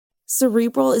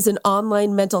Cerebral is an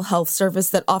online mental health service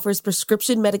that offers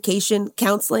prescription medication,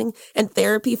 counseling, and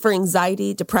therapy for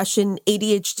anxiety, depression,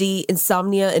 ADHD,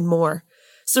 insomnia, and more.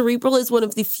 Cerebral is one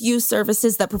of the few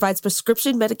services that provides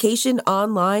prescription medication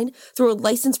online through a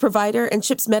licensed provider and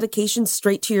ships medication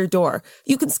straight to your door.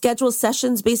 You can schedule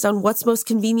sessions based on what's most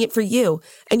convenient for you,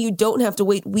 and you don't have to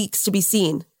wait weeks to be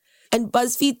seen. And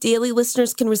BuzzFeed Daily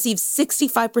listeners can receive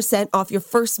 65% off your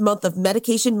first month of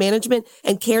medication management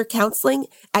and care counseling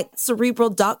at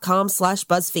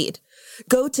Cerebral.com/BuzzFeed.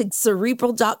 Go to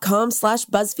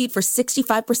Cerebral.com/BuzzFeed for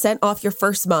 65% off your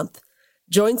first month.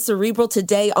 Join Cerebral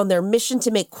today on their mission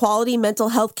to make quality mental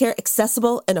health care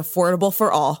accessible and affordable for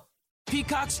all.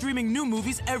 Peacock streaming new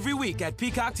movies every week at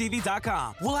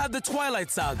PeacockTV.com. We'll have The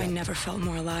Twilight Saga. I never felt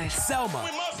more alive. Selma.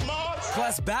 We must march.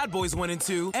 Plus Bad Boys 1 and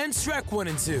 2 and Shrek 1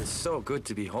 and 2. So good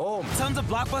to be home. Tons of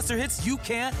blockbuster hits you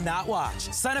can't not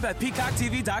watch. Sign up at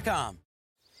PeacockTV.com.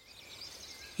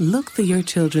 Look through your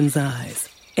children's eyes,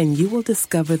 and you will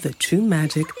discover the true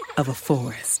magic of a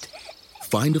forest.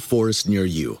 Find a forest near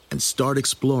you and start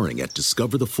exploring at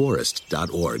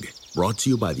discovertheforest.org. Brought to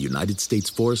you by the United States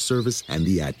Forest Service and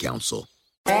the Ad Council.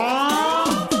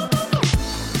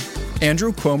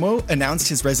 Andrew Cuomo announced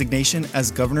his resignation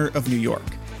as governor of New York.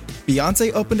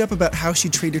 Beyoncé opened up about how she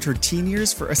traded her teen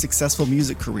years for a successful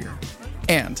music career.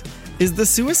 And is the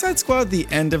Suicide Squad the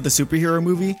end of the superhero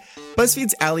movie?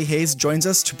 BuzzFeed's Allie Hayes joins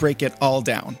us to break it all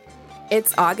down.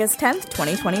 It's August 10th,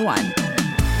 2021.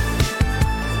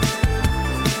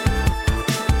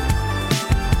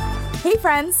 Hey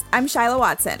friends, I'm Shyla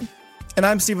Watson. And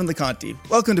I'm Stephen LeConte.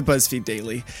 Welcome to BuzzFeed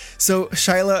Daily. So,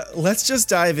 Shyla, let's just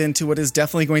dive into what is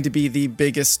definitely going to be the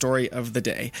biggest story of the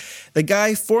day. The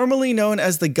guy formerly known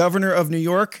as the governor of New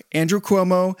York, Andrew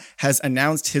Cuomo, has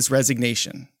announced his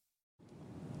resignation.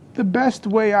 The best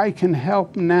way I can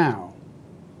help now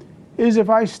is if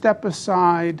I step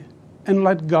aside and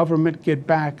let government get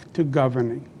back to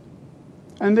governing.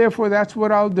 And therefore, that's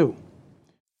what I'll do.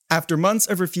 After months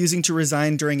of refusing to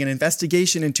resign during an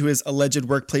investigation into his alleged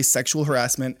workplace sexual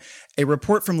harassment, a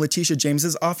report from Letitia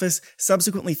James's office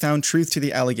subsequently found truth to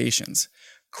the allegations.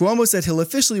 Cuomo said he'll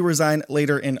officially resign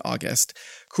later in August.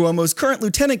 Cuomo's current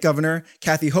lieutenant governor,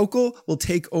 Kathy Hochul, will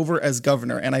take over as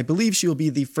governor, and I believe she will be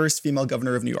the first female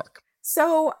governor of New York.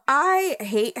 So I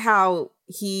hate how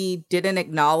he didn't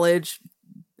acknowledge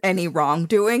any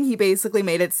wrongdoing. He basically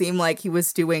made it seem like he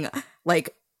was doing,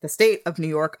 the state of New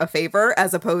York a favor,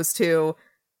 as opposed to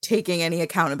taking any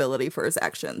accountability for his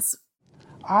actions.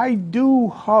 I do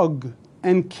hug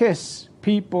and kiss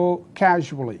people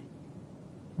casually,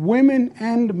 women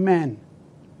and men.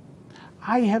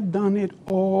 I have done it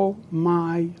all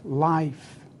my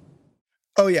life.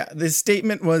 Oh yeah, this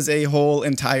statement was a whole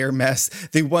entire mess.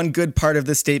 The one good part of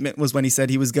the statement was when he said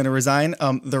he was going to resign.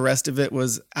 The rest of it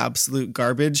was absolute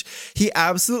garbage. He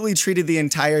absolutely treated the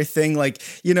entire thing like,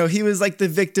 he was like the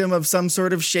victim of some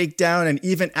sort of shakedown. And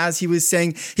even as he was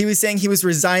saying he was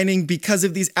resigning because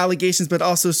of these allegations, but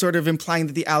also sort of implying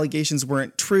that the allegations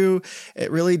weren't true. It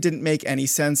really didn't make any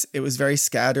sense. It was very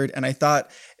scattered. And I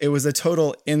thought it was a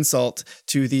total insult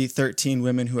to the 13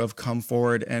 women who have come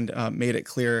forward and made it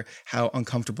clear how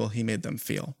uncomfortable he made them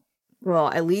feel. Well,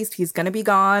 at least he's going to be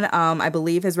gone. I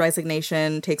believe his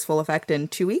resignation takes full effect in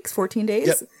 2 weeks, 14 days.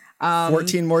 Yep.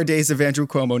 14 more days of Andrew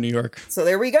Cuomo, New York. So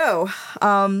there we go.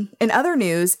 In other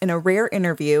news, in a rare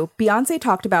interview, Beyoncé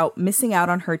talked about missing out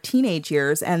on her teenage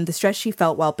years and the stress she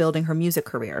felt while building her music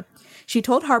career. She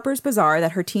told Harper's Bazaar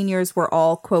that her teen years were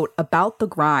all, quote, about the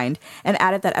grind, and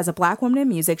added that as a Black woman in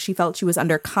music, she felt she was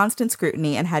under constant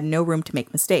scrutiny and had no room to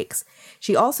make mistakes.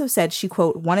 She also said she,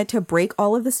 quote, wanted to break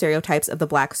all of the stereotypes of the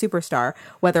Black superstar,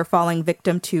 whether falling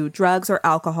victim to drugs or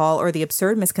alcohol or the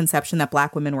absurd misconception that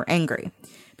Black women were angry.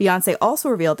 Beyoncé also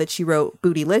revealed that she wrote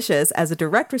Bootylicious as a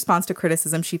direct response to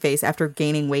criticism she faced after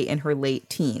gaining weight in her late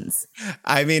teens.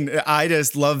 I mean, I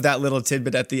just love that little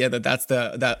tidbit at the end that's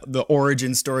the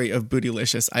origin story of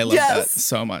Bootylicious. I love that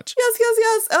so much. Yes.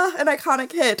 An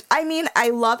iconic hit. I mean, I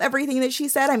love everything that she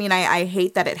said. I mean, I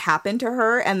hate that it happened to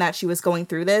her and that she was going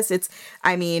through this.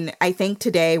 I think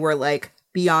today we're like,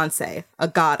 Beyonce, a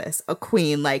goddess, a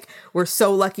queen, we're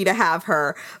so lucky to have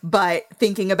her, but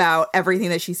thinking about everything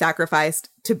that she sacrificed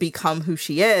to become who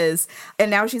she is, and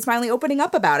now she's finally opening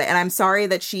up about it. And I'm sorry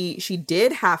that she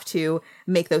did have to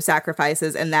make those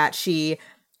sacrifices and that she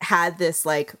had this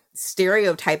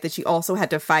stereotype that she also had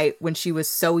to fight when she was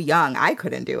so young. I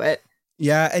couldn't do it.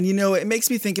 Yeah. And, it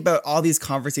makes me think about all these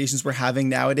conversations we're having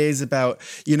nowadays about,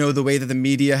 the way that the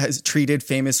media has treated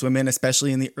famous women,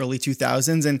 especially in the early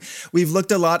 2000s. And we've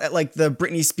looked a lot at like the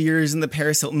Britney Spears and the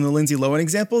Paris Hilton and the Lindsay Lohan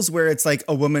examples, where it's like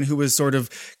a woman who was sort of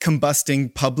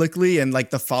combusting publicly and like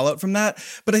the fallout from that.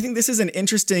 But I think this is an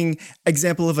interesting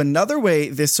example of another way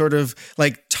this sort of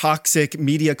like toxic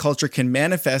media culture can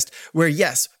manifest, where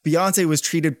yes, Beyonce was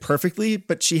treated perfectly,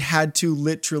 but she had to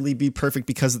literally be perfect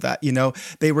because of that.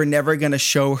 They were never going to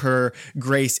show her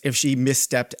grace if she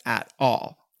misstepped at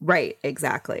all. Right,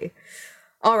 exactly.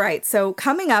 All right, so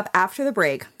coming up after the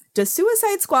break, does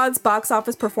Suicide Squad's box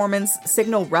office performance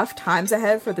signal rough times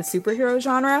ahead for the superhero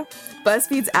genre?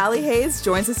 BuzzFeed's Ali Hayes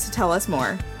joins us to tell us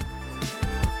more.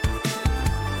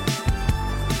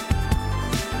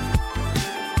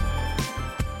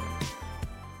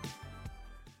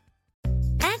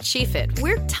 At SheFit,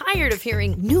 we're tired of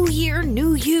hearing new year,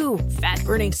 new you,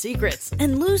 fat-burning secrets,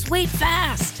 and lose weight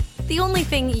fast. The only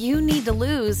thing you need to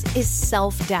lose is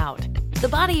self-doubt. The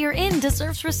body you're in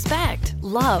deserves respect,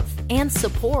 love, and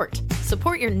support.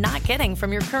 Support you're not getting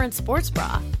from your current sports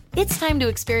bra. It's time to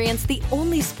experience the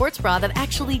only sports bra that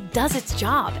actually does its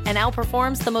job and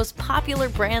outperforms the most popular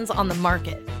brands on the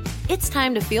market. It's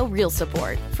time to feel real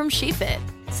support from SheFit.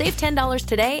 Save $10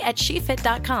 today at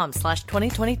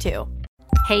shefit.com/2022.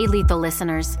 Hey, Lethal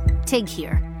listeners. Tig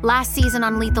here. Last season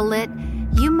on Lethal Lit,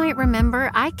 you might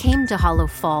remember I came to Hollow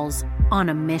Falls on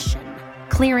a mission,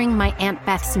 clearing my Aunt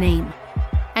Beth's name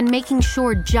and making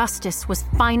sure justice was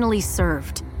finally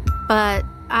served. But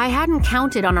I hadn't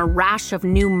counted on a rash of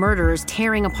new murderers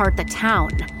tearing apart the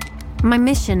town. My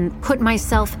mission put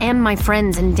myself and my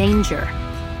friends in danger,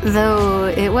 though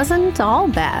it wasn't all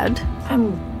bad.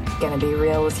 I'm gonna be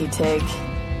real with you, Tig.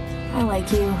 I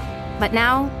like you. But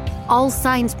now, all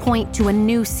signs point to a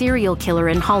new serial killer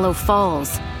in Hollow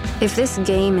Falls. If this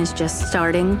game is just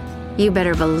starting, you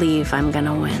better believe I'm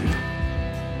gonna win.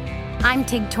 I'm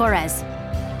Tig Torres,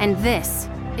 and this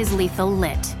is Lethal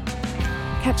Lit.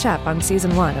 Catch up on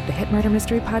Season 1 of the hit murder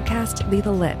mystery podcast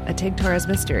Lethal Lit, a Tig Torres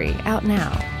mystery, out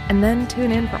now. And then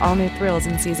tune in for all new thrills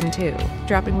in Season 2,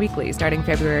 dropping weekly starting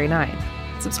February 9th.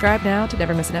 Subscribe now to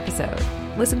never miss an episode.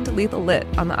 Listen to Lethal Lit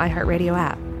on the iHeartRadio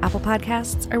app, Apple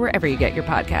Podcasts, or wherever you get your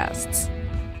podcasts.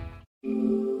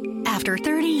 After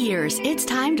 30 years, it's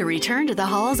time to return to the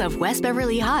halls of West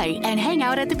Beverly High and hang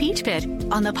out at the Peach Pit.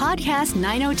 On the podcast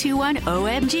 9021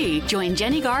 OMG, join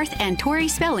Jenny Garth and Tori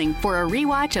Spelling for a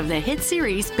rewatch of the hit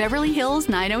series Beverly Hills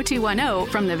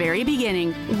 90210 from the very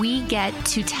beginning. We get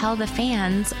to tell the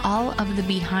fans all of the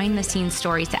behind-the-scenes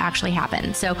stories that actually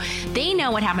happen. So they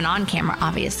know what happened on camera,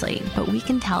 obviously, but we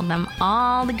can tell them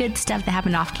all the good stuff that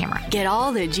happened off camera. Get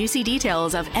all the juicy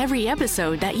details of every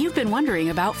episode that you've been wondering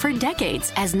about for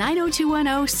decades as 90210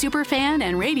 superfan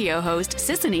and radio host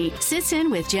Sissany sits in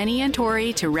with Jenny and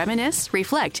Tori to reminisce,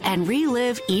 reflect, and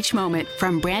relive each moment,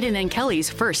 from Brandon and Kelly's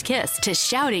first kiss to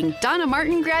shouting, Donna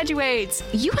Martin graduates.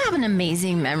 You have an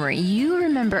amazing memory. You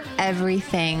remember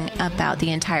everything about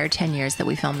the entire 10 years that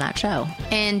we filmed that show.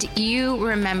 And you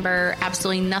remember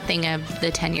absolutely nothing of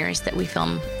the 10 years that we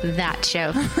filmed that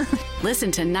show.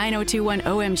 Listen to 9021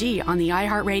 OMG on the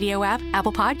iHeartRadio app,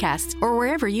 Apple Podcasts, or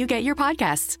wherever you get your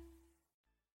podcasts.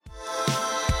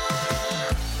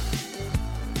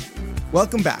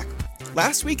 Welcome back.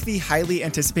 Last week, the highly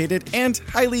anticipated and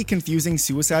highly confusing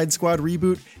Suicide Squad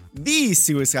reboot, The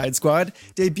Suicide Squad,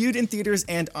 debuted in theaters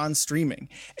and on streaming.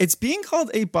 It's being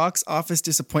called a box office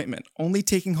disappointment, only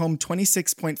taking home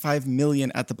 $26.5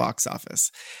 million at the box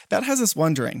office. That has us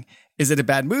wondering, is it a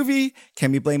bad movie?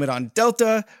 Can we blame it on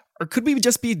Delta? Or could we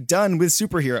just be done with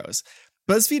superheroes?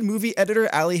 BuzzFeed movie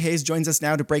editor Ali Hayes joins us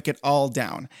now to break it all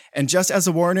down. And just as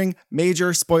a warning,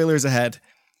 major spoilers ahead.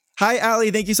 Hi,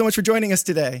 Ali. Thank you so much for joining us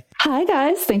today. Hi,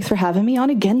 guys. Thanks for having me on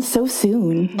again so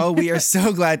soon. Oh, we are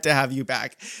so glad to have you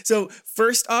back. So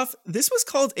first off, this was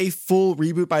called a full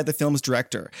reboot by the film's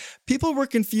director. People were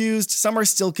confused. Some are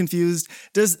still confused.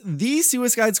 Does The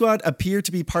Suicide Squad appear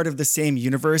to be part of the same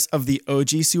universe of the OG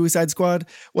Suicide Squad?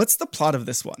 What's the plot of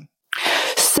this one?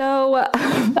 So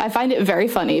I find it very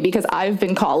funny because I've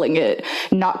been calling it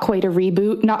not quite a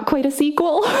reboot, not quite a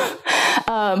sequel.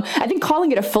 I think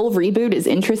calling it a full reboot is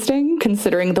interesting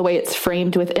considering the way it's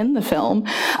framed within the film.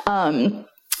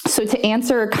 So to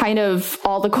answer kind of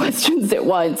all the questions at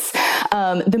once,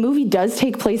 The movie does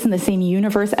take place in the same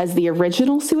universe as the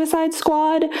original Suicide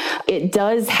Squad. It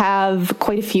does have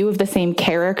quite a few of the same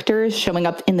characters showing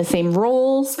up in the same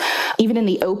roles. Even in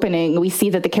the opening, we see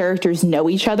that the characters know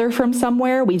each other from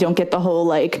somewhere. We don't get the whole,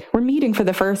 like, we're meeting for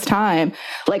the first time.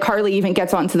 Like, Harley even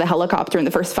gets onto the helicopter in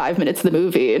the first 5 minutes of the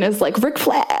movie and is like, Rick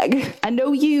Flag, I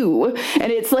know you.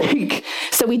 And it's like,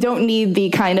 so we don't need the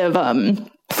kind of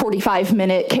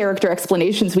 45-minute character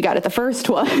explanations we got at the first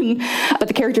one, but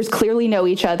the characters clearly know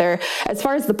each other. As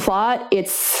far as the plot,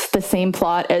 it's the same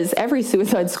plot as every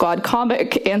Suicide Squad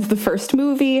comic and the first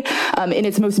movie. In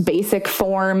its most basic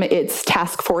form, it's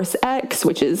Task Force X,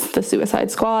 which is the Suicide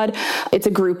Squad. It's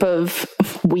a group of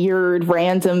weird,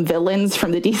 random villains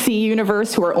from the DC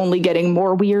universe who are only getting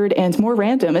more weird and more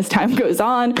random as time goes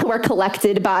on, who are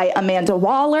collected by Amanda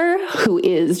Waller, who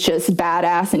is just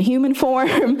badass in human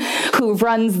form, who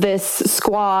runs this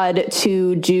squad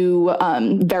to do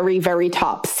very, very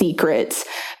top secret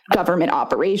government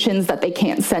operations that they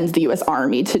can't send the U.S.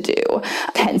 Army to do.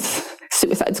 Hence,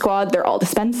 Suicide Squad, they're all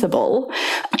dispensable.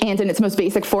 And in its most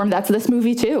basic form, that's this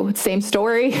movie too. Same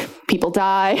story. People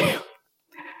die.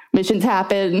 Missions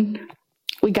happen.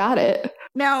 We got it.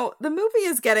 Now, the movie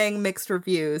is getting mixed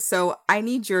reviews, so I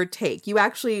need your take. You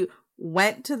actually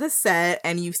went to the set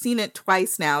and you've seen it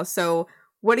twice now, so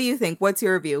what do you think? What's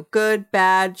your review? Good,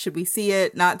 bad? Should we see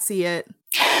it, not see it?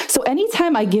 So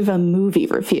anytime I give a movie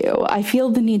review, I feel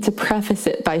the need to preface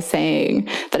it by saying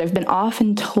that I've been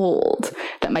often told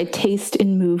that my taste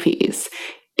in movies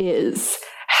is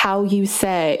how you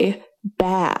say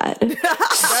bad.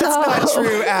 That's not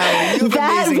true, Allie. You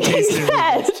have amazing taste in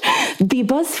movies. The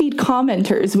BuzzFeed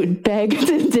commenters would beg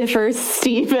to differ,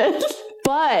 Stephen.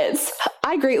 But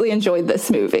I greatly enjoyed this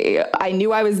movie. I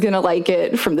knew I was going to like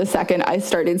it from the second I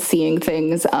started seeing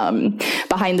things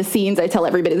behind the scenes. I tell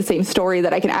everybody the same story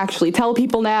that I can actually tell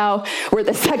people now, where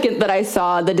the second that I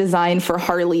saw the design for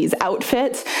Harley's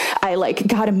outfit, I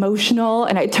got emotional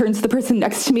and I turned to the person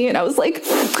next to me and I was like,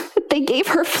 they gave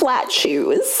her flat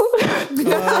shoes.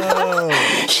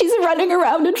 Oh. She's running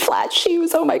around in flat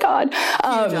shoes. Oh my God.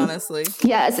 Huge, honestly.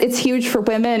 Yes, it's huge for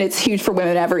women. It's huge for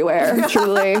women everywhere,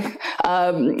 truly.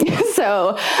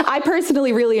 So I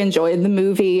personally really enjoyed the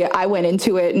movie. I went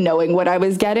into it knowing what I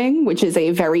was getting, which is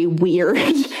a very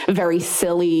weird, very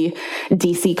silly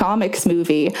DC Comics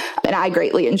movie. And I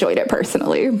greatly enjoyed it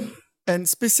personally. And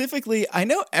specifically, I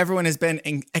know everyone has been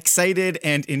excited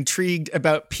and intrigued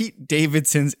about Pete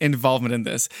Davidson's involvement in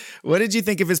this. What did you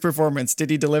think of his performance?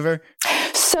 Did he deliver?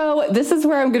 So this is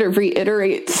where I'm going to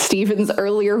reiterate Stephen's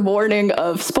earlier warning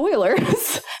of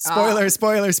spoilers. Spoilers.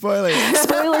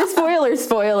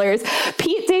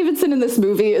 Pete Davidson in this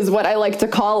movie is what I like to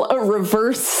call a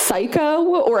reverse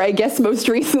Psycho, or I guess most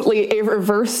recently a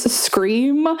reverse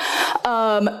Scream.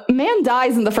 Man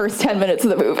dies in the first 10 minutes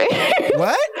of the movie.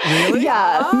 What? Really?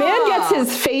 Yeah. Man gets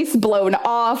his face blown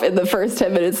off in the first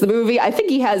 10 minutes of the movie. I think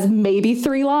he has maybe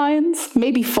 3 lines,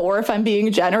 maybe 4 if I'm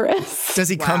being generous. Does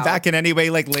he come back in any way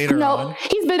later on? No,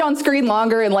 he's been on screen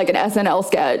longer in an SNL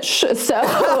sketch. So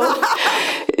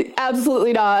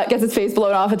absolutely not. Gets his face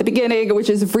blown off at the beginning, which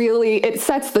is really, it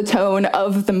sets the tone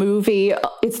of the movie.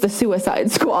 It's the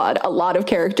Suicide Squad. A lot of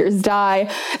characters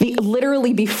die.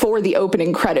 Literally before the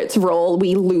opening credits roll,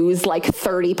 we lose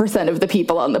 30% of the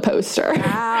people on the poster.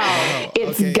 Wow.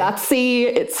 It's gutsy.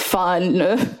 It's fun.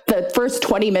 The first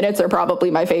 20 minutes are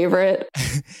probably my favorite.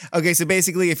 Okay, so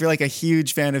basically, if you're a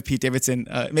huge fan of Pete Davidson,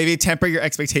 maybe temper your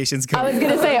expectations. I was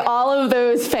going to say, all of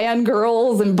those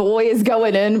fangirls and boys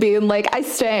going in being like, I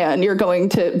stan, you're going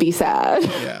to be sad.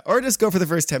 Yeah, or just go for the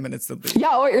first 10 minutes.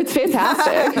 Yeah, or it's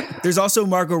fantastic. There's also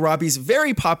Margot Robbie's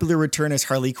very popular return as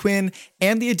Harley Quinn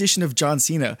and the addition of John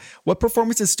Cena. What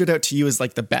performances stood out to you as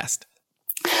the best?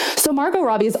 So Margot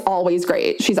Robbie is always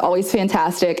great. She's always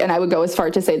fantastic. And I would go as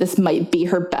far to say this might be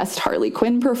her best Harley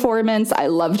Quinn performance. I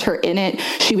loved her in it.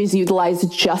 She was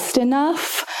utilized just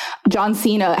enough. John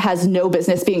Cena has no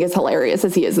business being as hilarious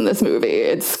as he is in this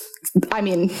movie. I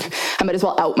might as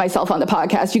well out myself on the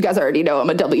podcast. You guys already know I'm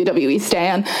a WWE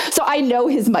stan. So I know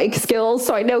his mic skills.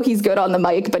 So I know he's good on the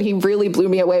mic, but he really blew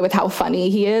me away with how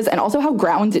funny he is and also how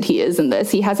grounded he is in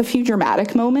this. He has a few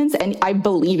dramatic moments and I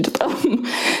believed them.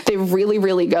 They're really,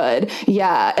 really good.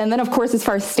 Yeah. And then of course, as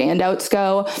far as standouts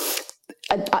go,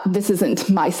 this isn't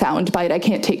my soundbite. I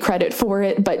can't take credit for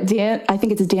it, but I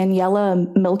think it's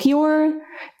Daniela Melchior.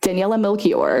 Daniela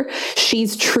Melchior.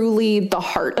 She's truly the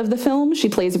heart of the film. She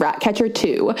plays Ratcatcher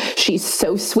 2. She's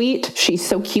so sweet. She's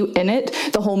so cute in it.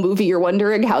 The whole movie, you're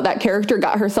wondering how that character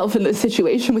got herself in this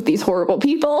situation with these horrible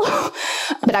people.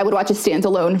 But I would watch a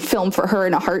standalone film for her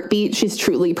in a heartbeat. She's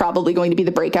truly probably going to be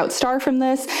the breakout star from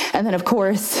this. And then, of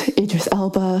course, Idris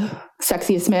Elba,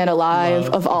 sexiest man alive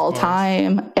of all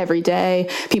time, every day.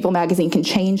 People magazine can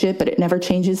change it, but it never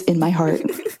changes in my heart.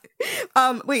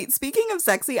 Wait, speaking of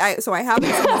sexy, I haven't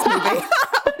seen this movie,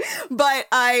 but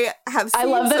I have seen I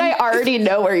love that I already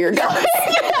know where you're going.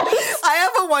 I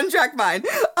have a one-track mind.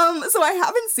 So I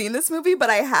haven't seen this movie, but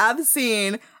I have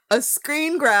seen a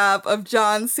screen grab of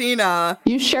John Cena.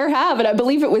 You sure have, and I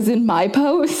believe it was in my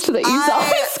post that you saw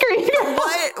my screen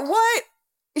grab. What?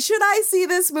 Should I see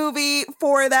this movie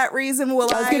for that reason?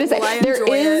 Will I was going to say,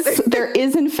 there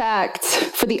is in fact,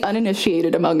 for the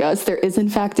uninitiated among us, there is in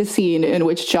fact a scene in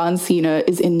which John Cena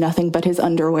is in nothing but his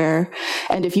underwear.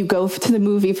 And if you go to the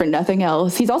movie for nothing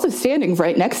else, he's also standing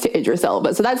right next to Idris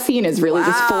Elba. So that scene is really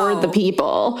just for the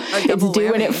people. It's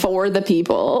doing it for the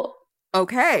people.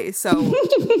 Okay, so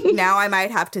now I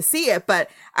might have to see it. But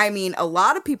I mean, a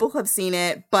lot of people have seen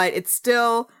it, but it's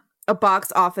still a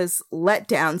box office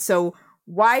letdown. So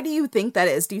why do you think that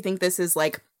is? Do you think this is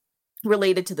like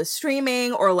related to the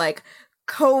streaming or like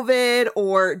COVID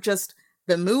or just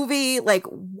the movie? Like,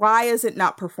 why is it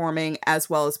not performing as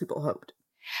well as people hoped?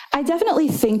 I definitely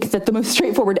think that the most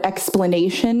straightforward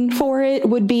explanation for it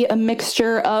would be a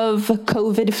mixture of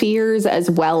COVID fears as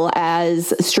well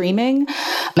as streaming.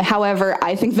 However,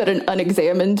 I think that an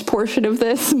unexamined portion of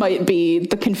this might be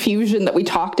the confusion that we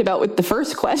talked about with the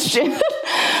first question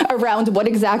around what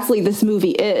exactly this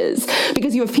movie is.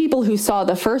 Because you have people who saw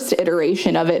the first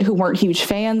iteration of it who weren't huge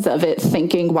fans of it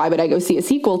thinking, why would I go see a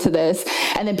sequel to this?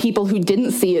 And then people who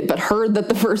didn't see it but heard that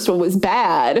the first one was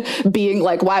bad being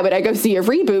like, why would I go see a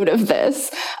reboot of this?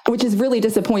 Which is really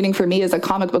disappointing for me as a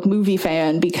comic book movie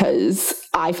fan because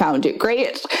I found it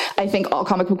great. I think all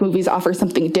comic book movies offer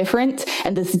something different,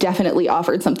 and this definitely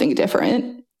offered something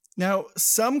different. Now,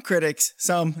 some critics,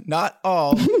 some, not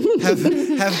all,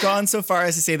 have gone so far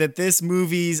as to say that this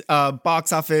movie's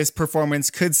box office performance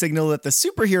could signal that the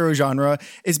superhero genre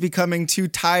is becoming too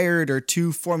tired or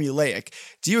too formulaic.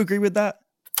 Do you agree with that?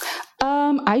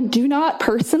 I do not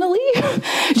personally,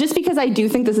 just because I do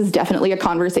think this is definitely a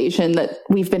conversation that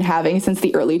we've been having since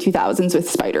the early 2000s with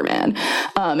Spider-Man.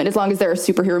 And as long as there are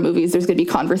superhero movies, there's going to be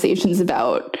conversations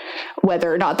about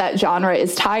whether or not that genre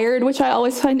is tired, which I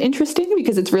always find interesting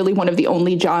because it's really one of the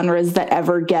only genres that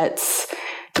ever gets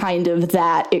kind of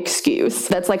that excuse.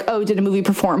 That's like, oh, did a movie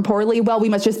perform poorly? Well, we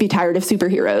must just be tired of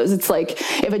superheroes. It's like,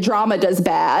 if a drama does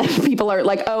bad, people are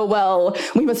like, oh, well,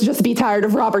 we must just be tired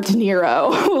of Robert De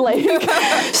Niro.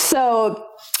 So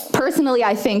personally,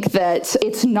 I think that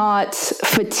it's not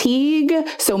fatigue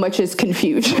so much as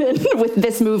confusion with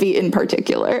this movie in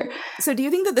particular. So do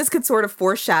you think that this could sort of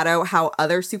foreshadow how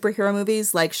other superhero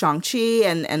movies like Shang-Chi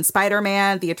and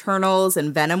Spider-Man, The Eternals,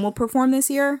 and Venom will perform this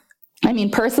year? I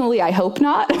mean, personally, I hope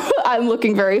not. I'm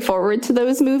looking very forward to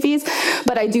those movies,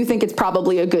 but I do think it's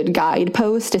probably a good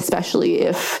guidepost, especially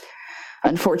if,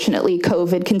 unfortunately,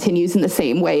 COVID continues in the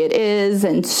same way it is,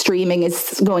 and streaming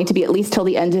is going to be at least till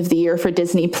the end of the year for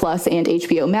Disney Plus and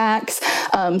HBO Max,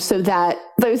 so that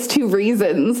those two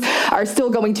reasons are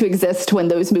still going to exist when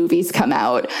those movies come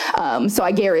out. So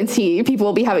I guarantee people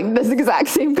will be having this exact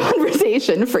same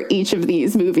conversation for each of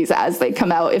these movies as they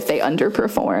come out if they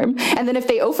underperform. And then if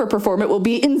they overperform, it will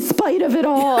be in spite of it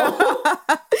all.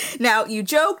 Now, you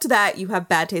joked that you have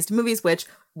bad taste in movies, which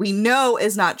we know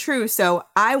is not true. So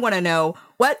I want to know,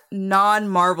 what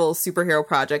non-Marvel superhero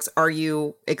projects are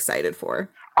you excited for?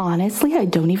 Honestly, I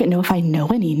don't even know if I know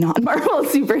any non-Marvel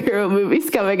superhero movies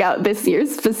coming out this year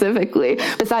specifically,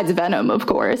 besides Venom, of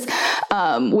course,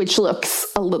 which looks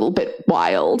a little bit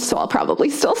wild. So I'll probably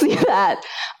still see that.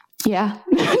 Yeah,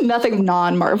 nothing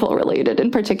non-Marvel related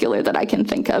in particular that I can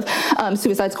think of.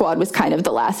 Suicide Squad was kind of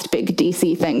the last big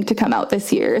DC thing to come out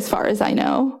this year, as far as I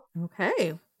know.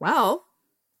 Okay, well,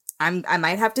 I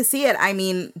might have to see it. I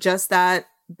mean, just that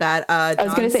I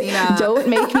was going to say, don't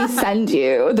make me send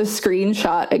you the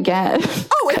screenshot again.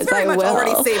 Oh, it's very much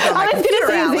already saved on my computer. I was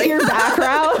going to say, your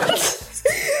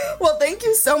background. Well, thank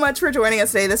you so much for joining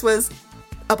us today. This was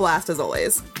a blast as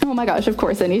always. Oh my gosh, of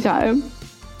course, anytime.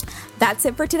 That's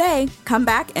it for today. Come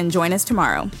back and join us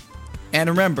tomorrow. And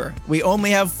remember, we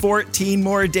only have 14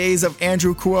 more days of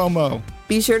Andrew Cuomo.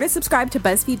 Be sure to subscribe to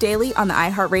BuzzFeed Daily on the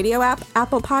iHeartRadio app,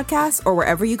 Apple Podcasts, or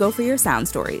wherever you go for your sound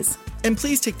stories. And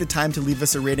please take the time to leave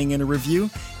us a rating and a review.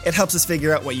 It helps us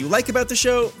figure out what you like about the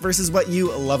show versus what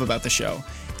you love about the show.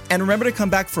 And remember to come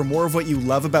back for more of what you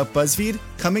love about BuzzFeed,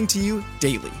 coming to you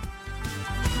daily.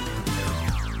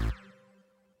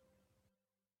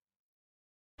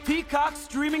 Peacock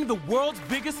streaming the world's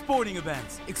biggest sporting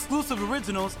events, exclusive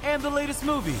originals, and the latest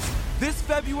movies. This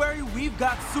February, we've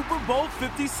got Super Bowl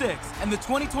 56 and the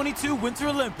 2022 Winter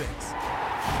Olympics.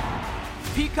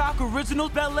 Peacock Original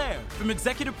Bel-Air from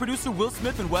executive producer Will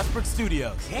Smith and Westbrook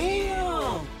Studios.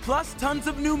 Damn! Plus tons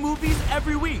of new movies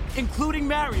every week, including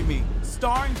Marry Me,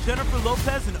 starring Jennifer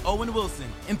Lopez and Owen Wilson,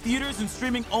 in theaters and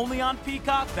streaming only on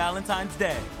Peacock Valentine's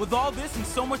Day. With all this and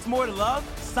so much more to love,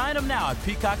 sign up now at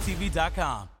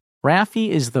PeacockTV.com. Raffi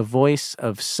is the voice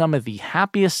of some of the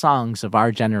happiest songs of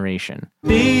our generation.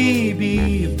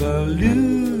 Baby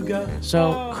Beluga.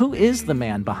 So, who is the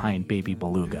man behind Baby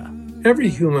Beluga? Every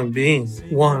human being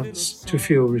wants to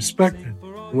feel respected.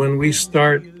 When we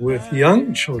start with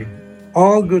young children,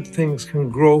 all good things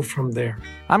can grow from there.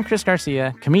 I'm Chris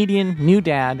Garcia, comedian, new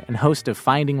dad, and host of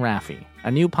Finding Raffi, a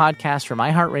new podcast from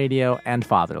iHeartRadio and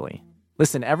Fatherly.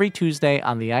 Listen every Tuesday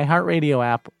on the iHeartRadio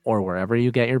app or wherever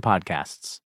you get your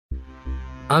podcasts.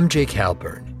 I'm Jake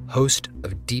Halpern, host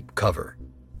of Deep Cover.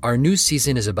 Our new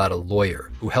season is about a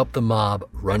lawyer who helped the mob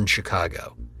run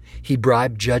Chicago. He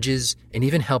bribed judges and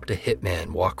even helped a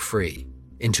hitman walk free,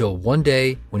 until one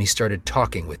day when he started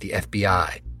talking with the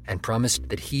FBI and promised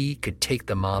that he could take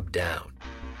the mob down.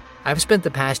 I've spent the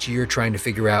past year trying to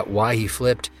figure out why he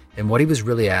flipped and what he was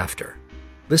really after.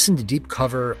 Listen to Deep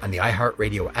Cover on the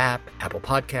iHeartRadio app, Apple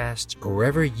Podcasts, or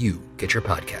wherever you get your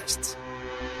podcasts.